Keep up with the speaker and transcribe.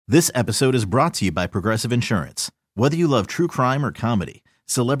This episode is brought to you by Progressive Insurance. Whether you love true crime or comedy,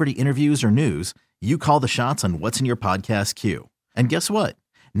 celebrity interviews or news, you call the shots on what's in your podcast queue. And guess what?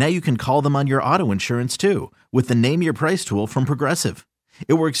 Now you can call them on your auto insurance too with the Name Your Price tool from Progressive.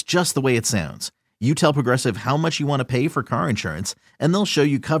 It works just the way it sounds. You tell Progressive how much you want to pay for car insurance, and they'll show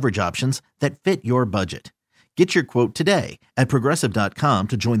you coverage options that fit your budget. Get your quote today at Progressive.com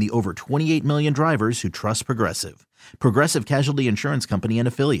to join the over 28 million drivers who trust Progressive. Progressive Casualty Insurance Company and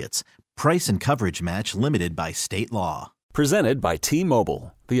Affiliates. Price and coverage match limited by state law. Presented by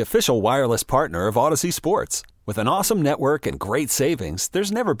T-Mobile, the official wireless partner of Odyssey Sports. With an awesome network and great savings,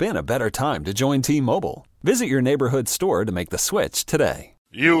 there's never been a better time to join T-Mobile. Visit your neighborhood store to make the switch today.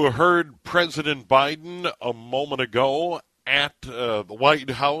 You heard President Biden a moment ago at the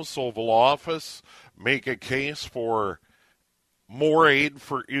White House Oval Office make a case for more aid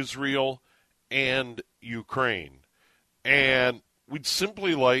for Israel and Ukraine. And we'd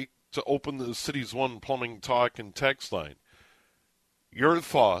simply like to open the Cities One Plumbing Talk and Text line. Your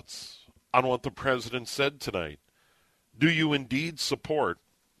thoughts on what the president said tonight. Do you indeed support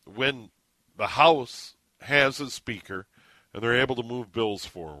when the House has a speaker and they're able to move bills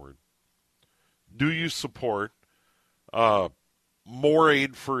forward? Do you support more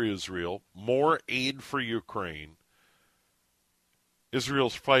aid for Israel, more aid for Ukraine,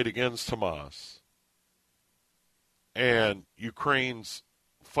 Israel's fight against Hamas, and Ukraine's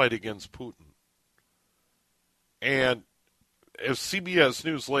fight against Putin? And as CBS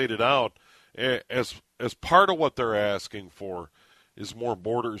News laid it out, as part of what they're asking for is more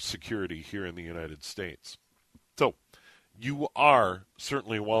border security here in the United States. So you are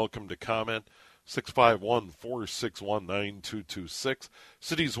certainly welcome to comment. 651-461-9226.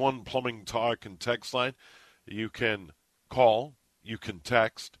 Cities One Plumbing Talk and Text line. You can call. You can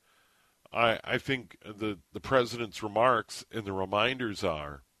text. I think the president's remarks and the reminders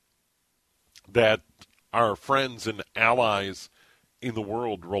are that our friends and allies in the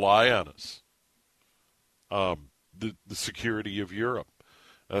world rely on us. The security of Europe,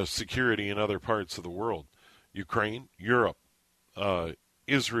 security in other parts of the world, Ukraine, Europe,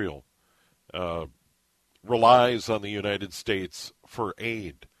 Israel, relies on the United States for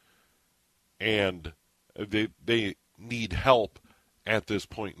aid, and they need help at this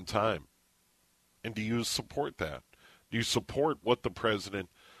point in time. And do you support that? Do you support what the president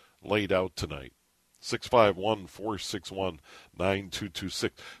laid out tonight?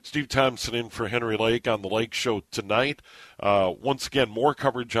 651-461-9226. Steve Thomson in for Henry Lake on the Lake Show tonight. Once again, more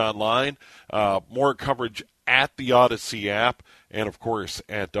coverage online, more coverage at the Odyssey app, and, of course,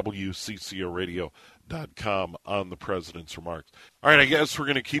 at WCCOradio.com on the president's remarks. All right, I guess we're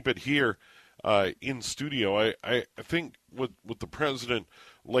going to keep it here in studio. I think what the president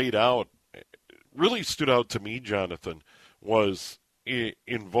laid out really stood out to me, Jonathan, was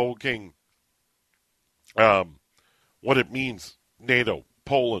invoking what it means, NATO,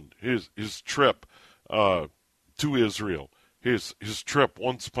 Poland, his trip to Israel, his trip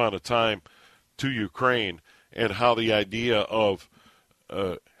once upon a time to Ukraine, and how the idea of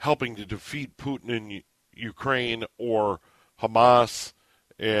helping to defeat Putin in Ukraine or Hamas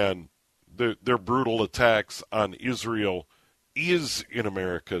and their brutal attacks on Israel is in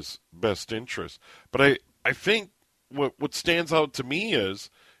America's best interest. But I think what stands out to me is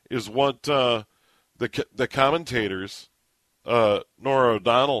what the commentators, Nora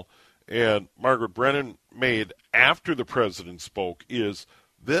O'Donnell and Margaret Brennan, made after the president spoke is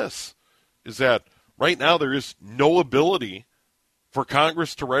that right now there is no ability for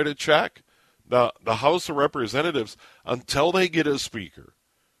Congress to write a check. The House of Representatives, until they get a speaker,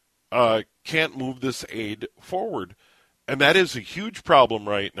 can't move this aid forward. And that is a huge problem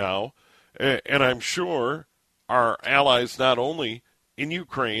right now. And I'm sure our allies, not only in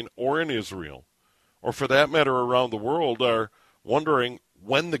Ukraine or in Israel, or for that matter around the world, are wondering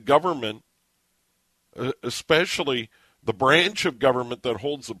when the government, especially the branch of government that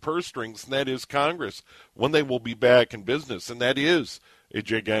holds the purse strings, and that is Congress, when they will be back in business. And that is a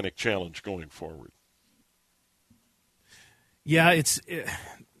gigantic challenge going forward. Yeah,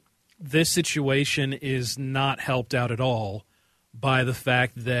 this situation is not helped out at all by the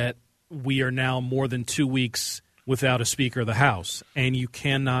fact that we are now more than 2 weeks without a Speaker of the House, and you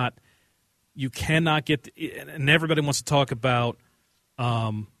cannot get and everybody wants to talk about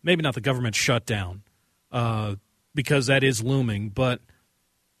maybe not the government shutdown because that is looming, but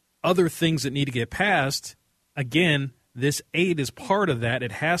other things that need to get passed. Again, this aid is part of that.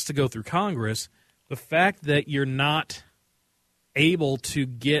 It has to go through Congress. The fact that you're not able to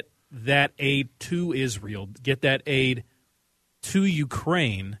get that aid to Israel, get that aid to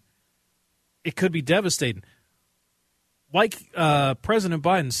Ukraine, it could be devastating. like President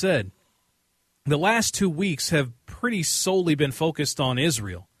Biden said, the last 2 weeks have pretty solely been focused on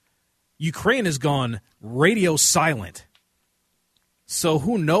Israel. Ukraine has gone radio silent. So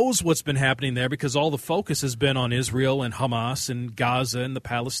who knows what's been happening there, because all the focus has been on Israel and Hamas and Gaza and the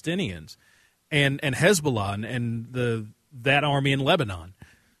Palestinians and Hezbollah and that army in Lebanon.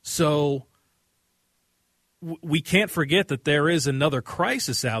 So we can't forget that there is another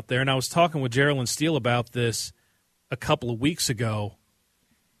crisis out there. And I was talking with Geraldine Steele about this a couple of weeks ago,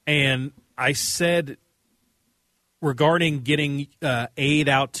 and I said regarding getting aid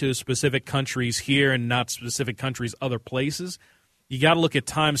out to specific countries here and not specific countries other places, you got to look at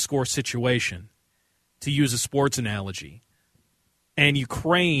time score situation, to use a sports analogy. And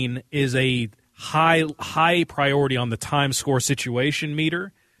Ukraine is a high priority on the time score situation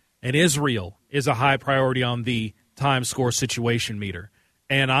meter, and Israel is a high priority on the time score situation meter.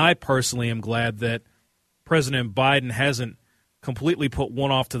 And I personally am glad that President Biden hasn't completely put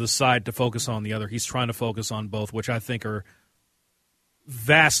one off to the side to focus on the other. He's trying to focus on both, which I think are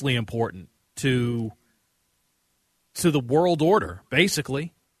vastly important to the world order,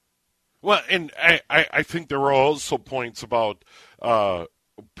 basically. Well, and I think there are also points about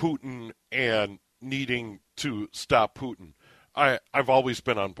Putin and needing to stop Putin. I've always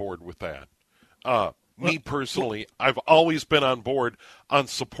been on board with that. Me personally, I've always been on board on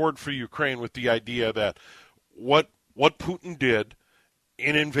support for Ukraine with the idea that what Putin did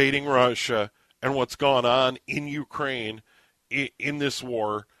in invading Russia and what's gone on in Ukraine in this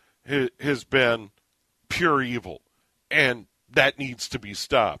war has been pure evil, and that needs to be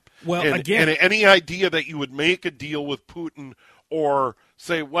stopped. Well, and any idea that you would make a deal with Putin or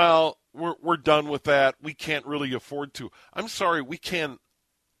say, well, we're done with that, we can't really afford to. I'm sorry, we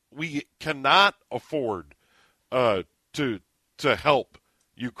cannot afford to help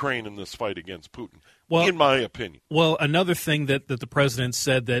Ukraine in this fight against Putin, in my opinion. Well, another thing that the president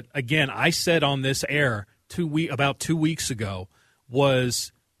said that, again, I said on this air about 2 weeks ago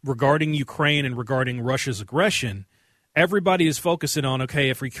was regarding Ukraine and regarding Russia's aggression. Everybody is focusing on, okay,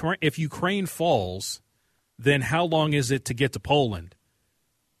 if Ukraine falls, then how long is it to get to Poland?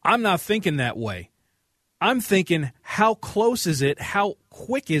 I'm not thinking that way. I'm thinking, how close is it? How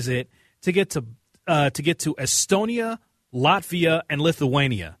quick is it to get to Estonia, Latvia, and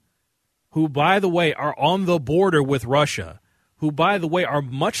Lithuania, who, by the way, are on the border with Russia, who, by the way, are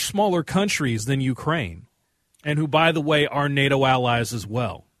much smaller countries than Ukraine, and who, by the way, are NATO allies as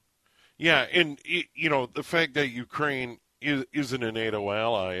well. Yeah, and, the fact that Ukraine isn't a NATO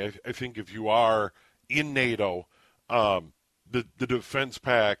ally, I think if you are in NATO, the defense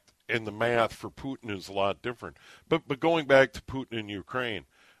pact and the math for Putin is a lot different. But going back to Putin and Ukraine,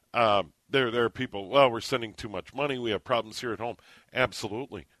 there are people, well, we're sending too much money, we have problems here at home.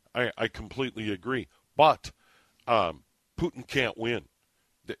 Absolutely. I completely agree. But Putin can't win.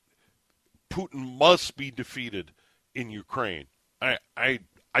 Putin must be defeated in Ukraine.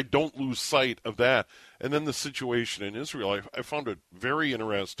 I don't lose sight of that. And then the situation in Israel, I found it very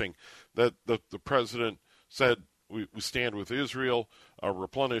interesting that the president said we stand with Israel,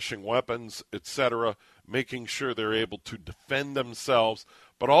 replenishing weapons, etc., making sure they're able to defend themselves,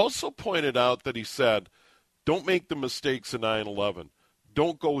 but also pointed out that he said, don't make the mistakes of 9/11.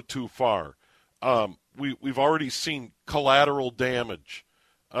 Don't go too far. We've already seen collateral damage,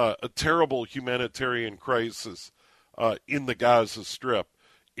 a terrible humanitarian crisis in the Gaza Strip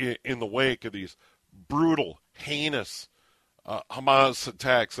in the wake of these brutal, heinous Hamas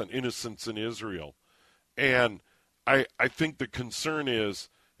attacks on innocents in Israel. And I think the concern is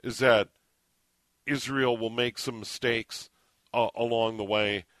that Israel will make some mistakes along the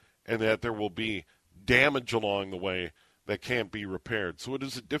way, and that there will be damage along the way that can't be repaired. So it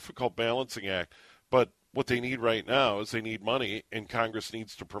is a difficult balancing act, but what they need right now is they need money, and Congress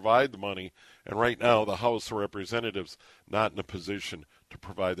needs to provide the money, and right now the House of Representatives not in a position to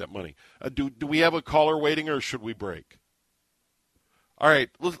provide that money. Do we have a caller waiting, or should we break? All right,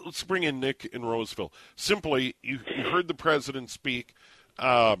 let's bring in Nick in Roseville. Simply, you heard the president speak.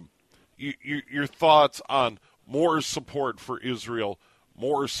 Your thoughts on more support for Israel,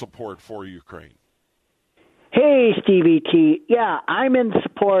 more support for Ukraine. Hey, Stevie T. Yeah, I'm in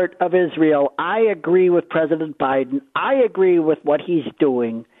support of Israel. I agree with President Biden. I agree with what he's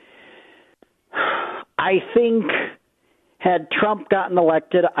doing. I think had Trump gotten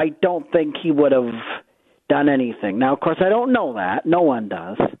elected, I don't think he would have done anything. Now, of course, I don't know that. No one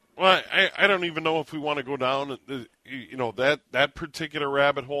does. Well, I don't even know if we want to go down that particular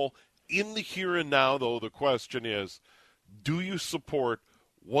rabbit hole. In the here and now, though, the question is, do you support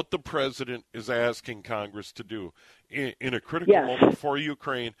what the president is asking Congress to do in a critical moment for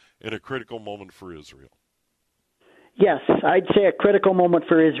Ukraine, in a critical moment for Israel? Yes, I'd say a critical moment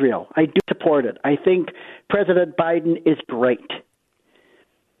for Israel. I do support it. I think President Biden is great.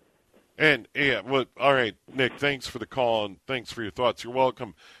 And, all right, Nick, thanks for the call and thanks for your thoughts. You're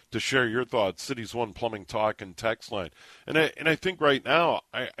welcome to share your thoughts. Cities One Plumbing Talk and text line. And I think right now,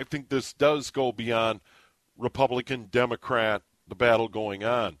 I think this does go beyond Republican, Democrat, the battle going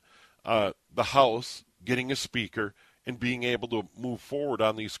on. The House getting a speaker and being able to move forward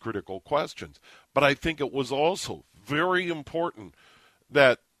on these critical questions. But I think it was also very important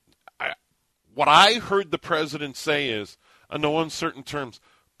that what I heard the president say is, in no uncertain terms,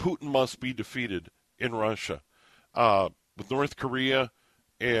 Putin must be defeated in Russia. With North Korea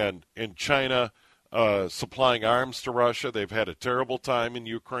and China supplying arms to Russia, they've had a terrible time in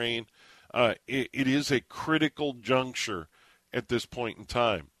Ukraine. It is a critical juncture at this point in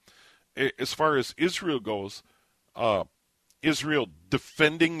time. As far as Israel goes, Israel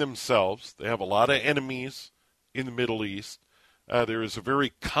defending themselves. They have a lot of enemies in the Middle East. There is a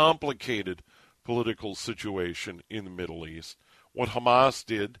very complicated political situation in the Middle East. What Hamas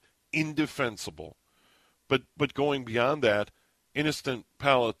did, indefensible. But going beyond that, innocent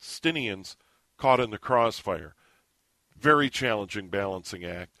Palestinians caught in the crossfire. Very challenging balancing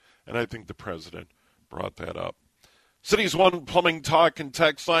act, and I think the president brought that up. Cities One Plumbing Talk and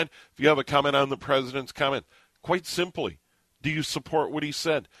text line. If you have a comment on the president's comment, quite simply, do you support what he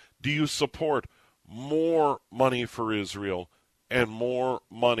said? Do you support more money for Israel and more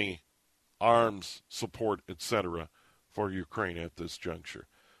money, arms, support, etc., for Ukraine at this juncture?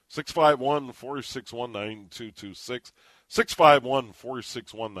 651-461-9226.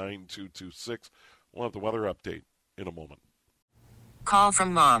 651-461-9226. We'll have the weather update in a moment. Call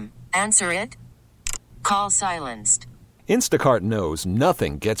from mom. Answer it. Call silenced. Instacart knows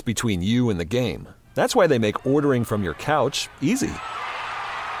nothing gets between you and the game. That's why they make ordering from your couch easy.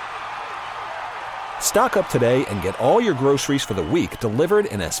 Stock up today and get all your groceries for the week delivered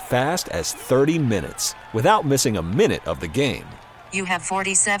in as fast as 30 minutes without missing a minute of the game. You have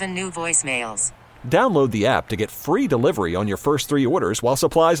 47 new voicemails. Download the app to get free delivery on your first 3 orders while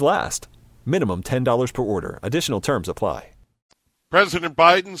supplies last. Minimum $10 per order. Additional terms apply. President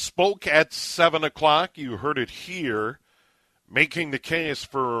Biden spoke at 7 o'clock. You heard it here, making the case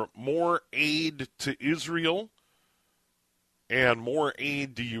for more aid to Israel and more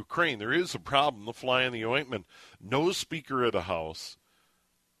aid to Ukraine. There is a problem, the fly in the ointment. No Speaker of the House.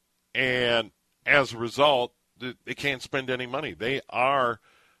 And as a result, they can't spend any money. They are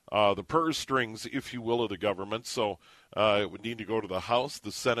the purse strings, if you will, of the government. So it would need to go to the House,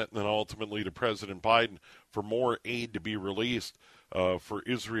 the Senate, and then ultimately to President Biden for more aid to be released for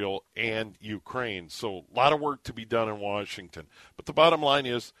Israel and Ukraine. So a lot of work to be done in Washington. But the bottom line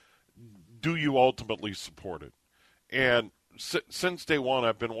is, do you ultimately support it? And since day one,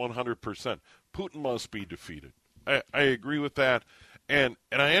 I've been 100%. Putin must be defeated. I agree with that. And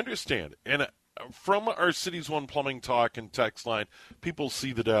I understand. And from our Cities One Plumbing Talk and text line, people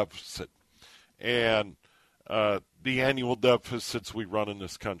see the deficit and the annual deficits we run in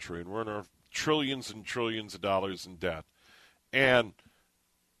this country. And we're in our trillions and trillions of dollars in debt. And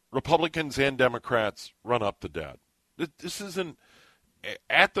Republicans and Democrats run up the debt. This isn't,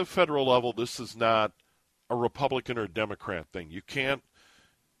 at the federal level, this is not a Republican or Democrat thing. You can't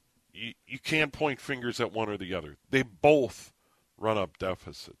point fingers at one or the other. They both run up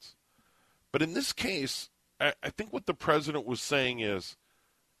deficits. But in this case, I think what the president was saying is,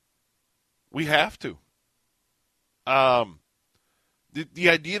 we have to. The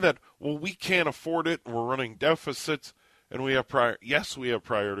idea that, well, we can't afford it, and we're running deficits, and we have yes, we have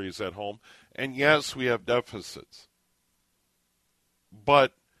priorities at home, and yes, we have deficits.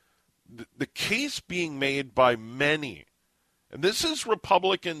 But the case being made by many, and this is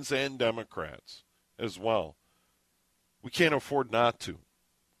Republicans and Democrats as well, we can't afford not to.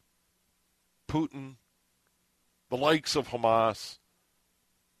 Putin, the likes of Hamas,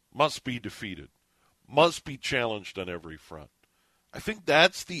 must be defeated, must be challenged on every front. I think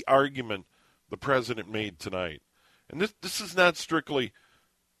that's the argument the president made tonight. And this is not strictly,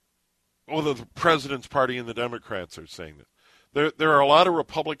 although the president's party and the Democrats are saying this. There are a lot of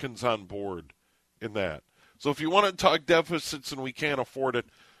Republicans on board in that. So if you want to talk deficits and we can't afford it,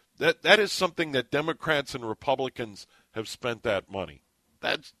 that is something that Democrats and Republicans have spent that money.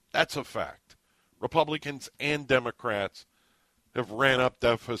 That's a fact. Republicans and Democrats have ran up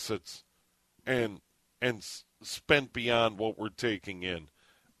deficits and spent beyond what we're taking in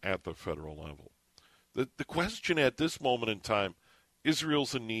at the federal level. The question at this moment in time,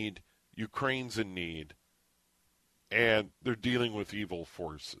 Israel's in need, Ukraine's in need, and they're dealing with evil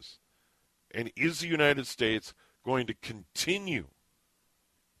forces. And is the United States going to continue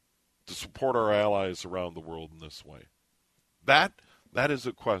to support our allies around the world in this way? That is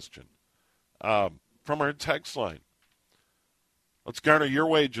a question. From our text line, let's garner your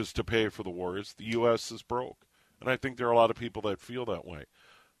wages to pay for the wars. The U.S. is broke. And I think there are a lot of people that feel that way.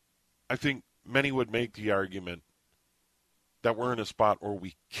 I think many would make the argument that we're in a spot where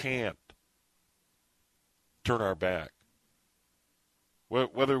we can't turn our back.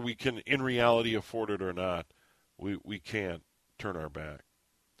 Whether we can in reality afford it or not, we can't turn our back.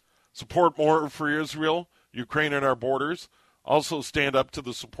 Support more for Israel, Ukraine, and our borders. Also stand up to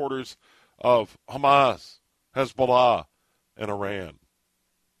the supporters of Hamas, Hezbollah, and Iran.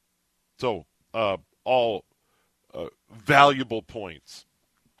 So, all valuable points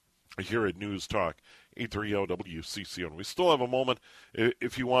here at News Talk 830 WCCO. We still have a moment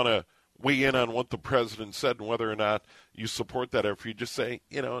if you want to weigh in on what the president said and whether or not you support that, or if you just say,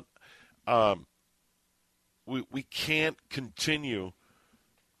 we can't continue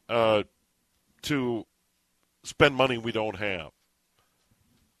to spend money we don't have.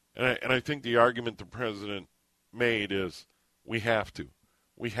 And I think the argument the president made is we have to.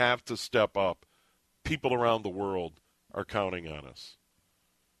 We have to step up. People around the world are counting on us.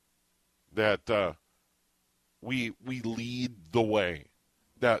 That we lead the way.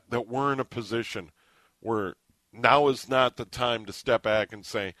 That we're in a position where now is not the time to step back and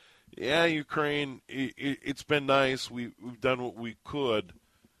say, yeah, Ukraine, it's been nice. We've done what we could,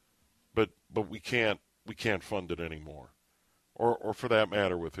 but we can't fund it anymore. Or for that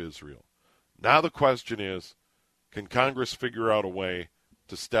matter with Israel. Now the question is, can Congress figure out a way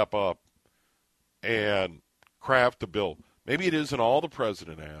to step up and craft a bill? Maybe it isn't all the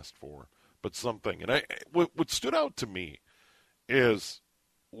president asked for, but something. And what stood out to me is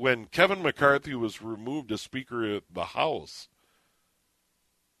when Kevin McCarthy was removed as Speaker of the House,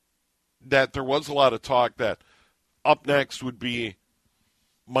 that there was a lot of talk that up next would be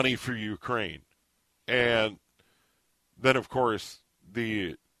money for Ukraine. And then, of course,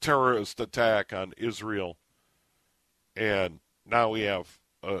 the terrorist attack on Israel. And now we have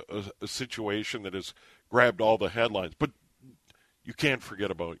a situation that has grabbed all the headlines. But you can't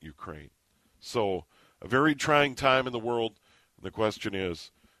forget about Ukraine. So a very trying time in the world. The question is,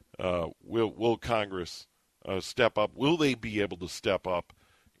 will Congress step up? Will they be able to step up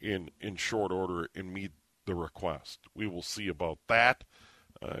in short order and meet the request? We will see about that.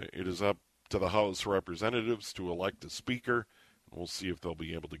 It is up to the House of Representatives to elect a speaker. We'll see if they'll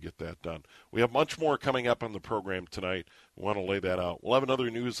be able to get that done. We have much more coming up on the program tonight. We want to lay that out. We'll have another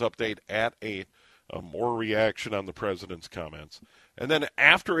news update at 8, more reaction on the president's comments. And then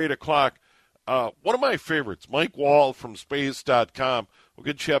after 8 o'clock, one of my favorites, Mike Wall from space.com, will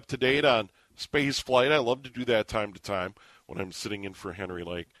get you up to date on space flight. I love to do that time to time when I'm sitting in for Henry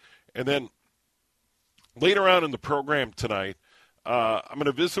Lake. And then later on in the program tonight, I'm going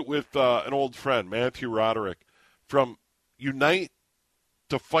to visit with an old friend, Matthew Roderick, from Unite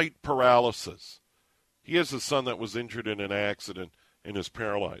to Fight Paralysis. He has a son that was injured in an accident and is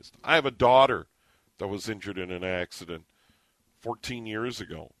paralyzed. I have a daughter that was injured in an accident 14 years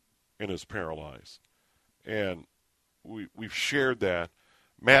ago and is paralyzed. And we've shared that.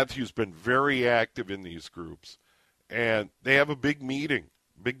 Matthew's been very active in these groups. And they have a big meeting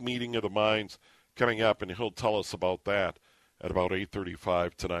of the minds coming up, and he'll tell us about that at about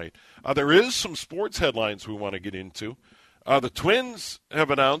 8:35 tonight. There is some sports headlines we want to get into. The Twins have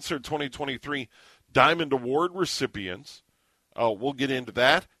announced their 2023 Diamond Award recipients. We'll get into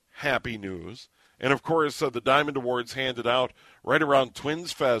that. Happy news. And, of course, the Diamond Awards handed out right around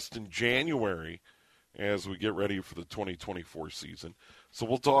Twins Fest in January as we get ready for the 2024 season. So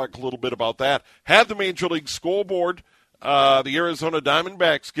we'll talk a little bit about that. Had the Major League Scoreboard. The Arizona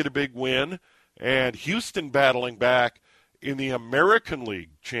Diamondbacks get a big win. And Houston battling back in the American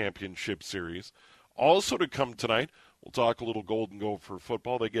League Championship Series. Also to come tonight, we'll talk a little Golden Gopher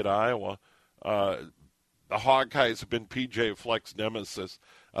football. They get Iowa. The Hawkeyes have been P.J. Fleck's nemesis.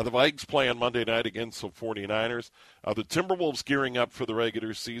 The Vikes play on Monday night against the 49ers. The Timberwolves gearing up for the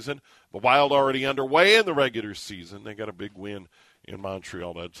regular season. The Wild already underway in the regular season. They got a big win in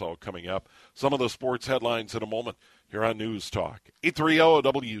Montreal. That's all coming up. Some of the sports headlines in a moment here on News Talk. 830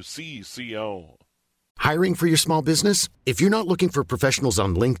 WCCO. Hiring for your small business? If you're not looking for professionals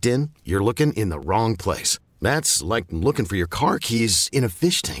on LinkedIn, you're looking in the wrong place. That's like looking for your car keys in a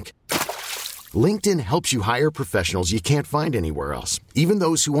fish tank. LinkedIn helps you hire professionals you can't find anywhere else, even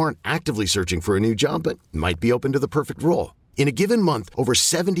those who aren't actively searching for a new job but might be open to the perfect role. In a given month, over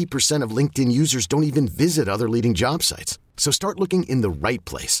 70% of LinkedIn users don't even visit other leading job sites. So start looking in the right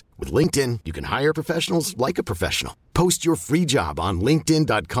place. With LinkedIn, you can hire professionals like a professional. Post your free job on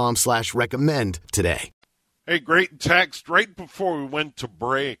linkedin.com/recommend today. Hey, great text right before we went to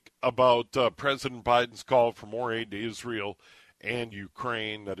break about President Biden's call for more aid to Israel and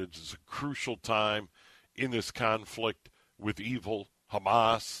Ukraine, that it is a crucial time in this conflict with evil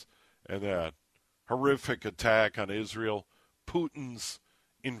Hamas and that horrific attack on Israel, Putin's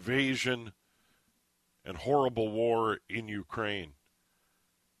invasion and horrible war in Ukraine.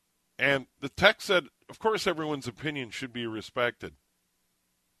 And the text said, of course, everyone's opinion should be respected.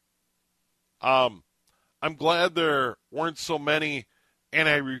 I'm glad there weren't so many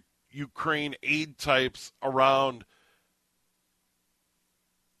anti-Ukraine aid types around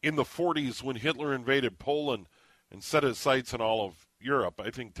in the 40s when Hitler invaded Poland and set his sights on all of Europe.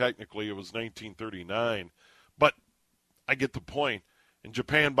 I think technically it was 1939, but I get the point. And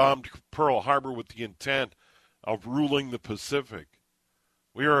Japan bombed Pearl Harbor with the intent of ruling the Pacific.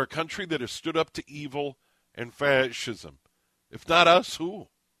 We are a country that has stood up to evil and fascism. If not us, who?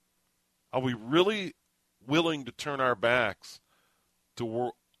 Are we really willing to turn our backs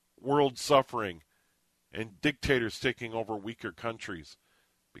to world suffering and dictators taking over weaker countries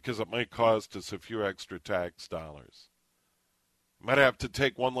because it might cost us a few extra tax dollars? Might have to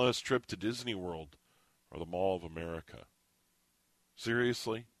take one last trip to Disney World or the Mall of America.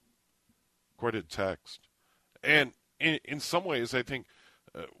 Seriously? Quite a text. And in some ways, I think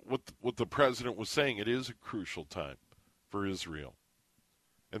what the president was saying, it is a crucial time for Israel.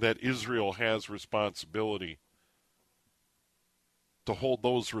 And that Israel has responsibility to hold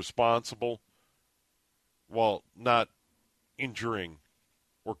those responsible while not injuring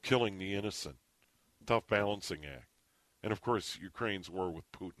or killing the innocent. Tough balancing act. And, of course, Ukraine's war with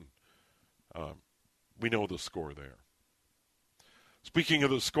Putin. We know the score there. Speaking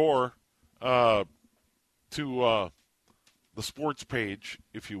of the score, to the sports page,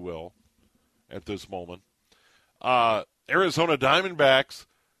 if you will, at this moment. Arizona Diamondbacks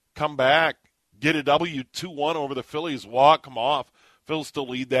come back, get a W 2-1 over the Phillies, walk them off. Phils still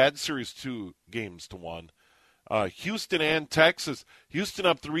lead that series 2-1. Houston and Texas. Houston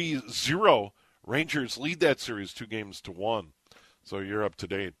up 3-0. Rangers lead that series 2-1. So you're up to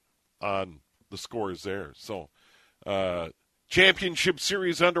date on the scores there. So championship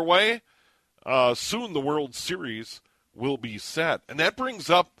series underway. Soon the World Series will be set. And that brings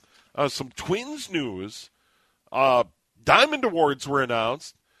up some Twins news. Diamond Awards were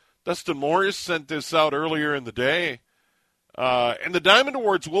announced. Dustin Morris sent this out earlier in the day. And the Diamond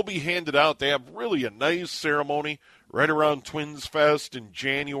Awards will be handed out. They have really a nice ceremony right around Twins Fest in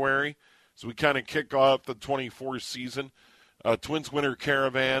January. So we kind of kick off the 24 season. Twins Winter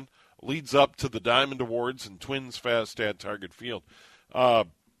Caravan leads up to the Diamond Awards and Twins Fest at Target Field.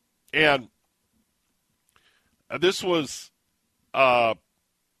 And this was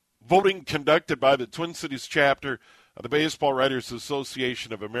voting conducted by the Twin Cities chapter of the Baseball Writers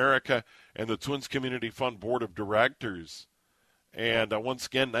Association of America and the Twins Community Fund Board of Directors. And once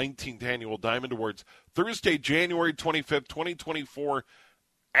again, 19th Annual Diamond Awards, Thursday, January 25th, 2024,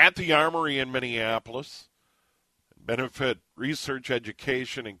 at the Armory in Minneapolis. Benefit research,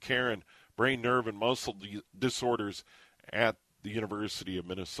 education, and care in brain, nerve, and muscle disorders at the University of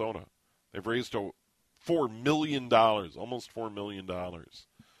Minnesota. They've raised $4 million, almost $4 million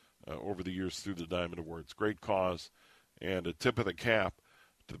over the years through the Diamond Awards. Great cause, and a tip of the cap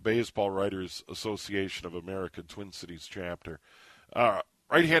to the Baseball Writers Association of America Twin Cities chapter.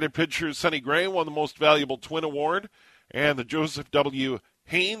 Right-handed pitcher Sonny Gray won the Most Valuable Twin Award and the Joseph W.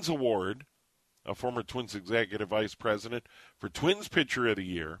 Haynes Award, a former Twins executive vice president, for Twins Pitcher of the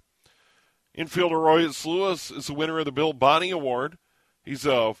Year. Infielder Royce Lewis is the winner of the Bill Bonney Award. He's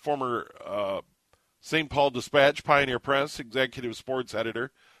a former St. Paul Dispatch, Pioneer Press, executive sports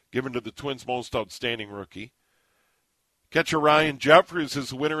editor, given to the Twins' most outstanding rookie. Catcher Ryan Jeffers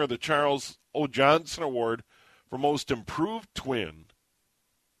is the winner of the Charles O. Johnson Award for most improved twin.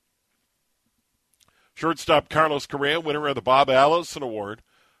 Shortstop Carlos Correa, winner of the Bob Allison Award,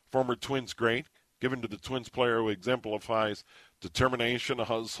 former Twins great, given to the Twins player who exemplifies determination,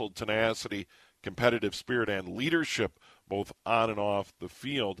 hustle, tenacity, competitive spirit, and leadership, both on and off the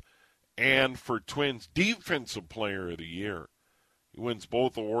field. And for Twins Defensive Player of the Year. He wins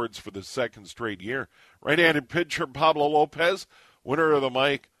both awards for the second straight year. Right-handed pitcher Pablo Lopez, winner of the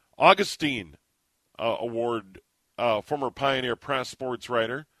Mike Augustine Award, former Pioneer Press sports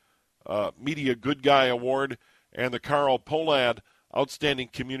writer, Media Good Guy Award, and the Carl Pohlad Outstanding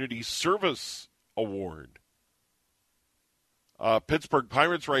Community Service Award. Pittsburgh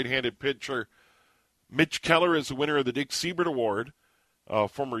Pirates right-handed pitcher Mitch Keller is the winner of the Dick Siebert Award,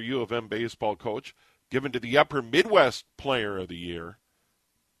 former U of M baseball coach, given to the Upper Midwest Player of the Year.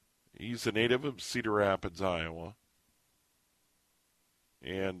 He's a native of Cedar Rapids, Iowa.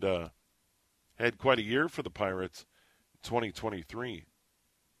 And had quite a year for the Pirates in 2023.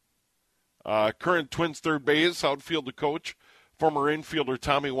 Current Twins third base outfielder coach, former infielder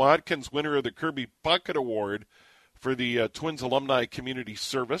Tommy Watkins, winner of the Kirby Puckett Award for the Twins Alumni Community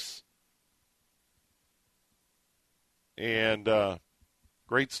Service. And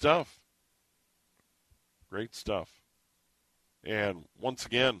great stuff. Great stuff. And once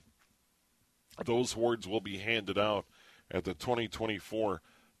again, those awards will be handed out at the 2024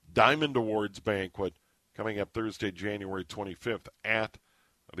 Diamond Awards Banquet coming up Thursday, January 25th at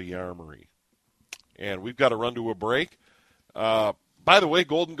the Armory. And we've got to run to a break. By the way,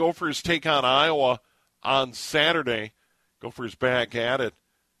 Golden Gophers take on Iowa on Saturday. Gophers back at it.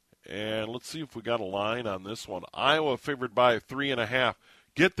 And let's see if we got a line on this one. Iowa favored by 3.5.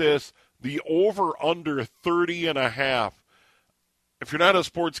 Get this, the over-under 30.5. If you're not a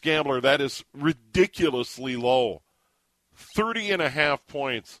sports gambler, that is ridiculously low. 30.5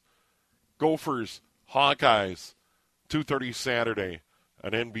 points. Gophers, Hawkeyes, 2:30 Saturday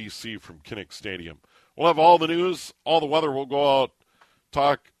on NBC from Kinnick Stadium. We'll have all the news, all the weather. We'll go out,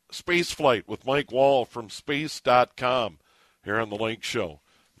 talk spaceflight with Mike Wall from space.com here on The Lake Show.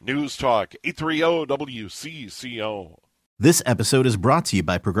 News Talk, 830 WCCO. This episode is brought to you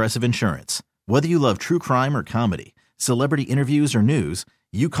by Progressive Insurance. Whether you love true crime or comedy, celebrity interviews or news,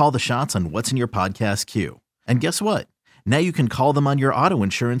 you call the shots on what's in your podcast queue. And guess what? Now you can call them on your auto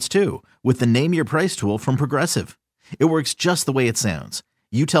insurance too with the Name Your Price tool from Progressive. It works just the way it sounds.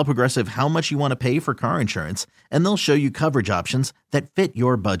 You tell Progressive how much you want to pay for car insurance, and they'll show you coverage options that fit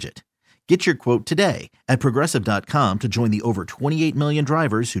your budget. Get your quote today at Progressive.com to join the over 28 million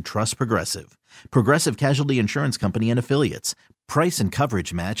drivers who trust Progressive. Progressive Casualty Insurance Company and Affiliates. Price and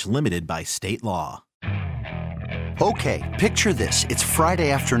coverage match limited by state law. Okay, picture this. It's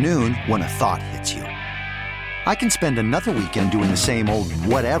Friday afternoon when a thought hits you. I can spend another weekend doing the same old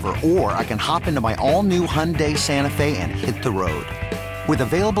whatever, or I can hop into my all-new Hyundai Santa Fe and hit the road. With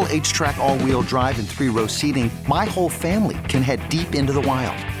available H-Track all-wheel drive and 3-row seating, my whole family can head deep into the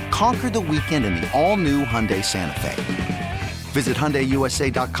wild. Conquer the weekend in the all-new Hyundai Santa Fe. Visit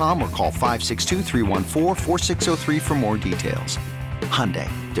HyundaiUSA.com or call 562-314-4603 for more details. Hyundai,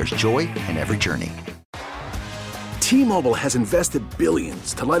 there's joy in every journey. T-Mobile has invested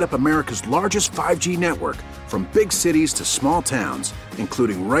billions to light up America's largest 5G network, from big cities to small towns,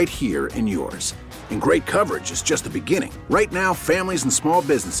 including right here in yours. And great coverage is just the beginning. Right now, families and small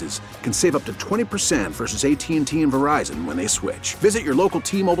businesses can save up to 20% versus AT&T and Verizon when they switch. Visit your local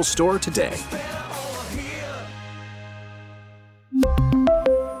T-Mobile store today.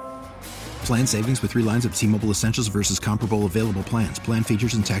 Plan savings with 3 lines of T-Mobile Essentials versus comparable available plans. Plan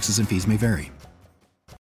features and taxes and fees may vary.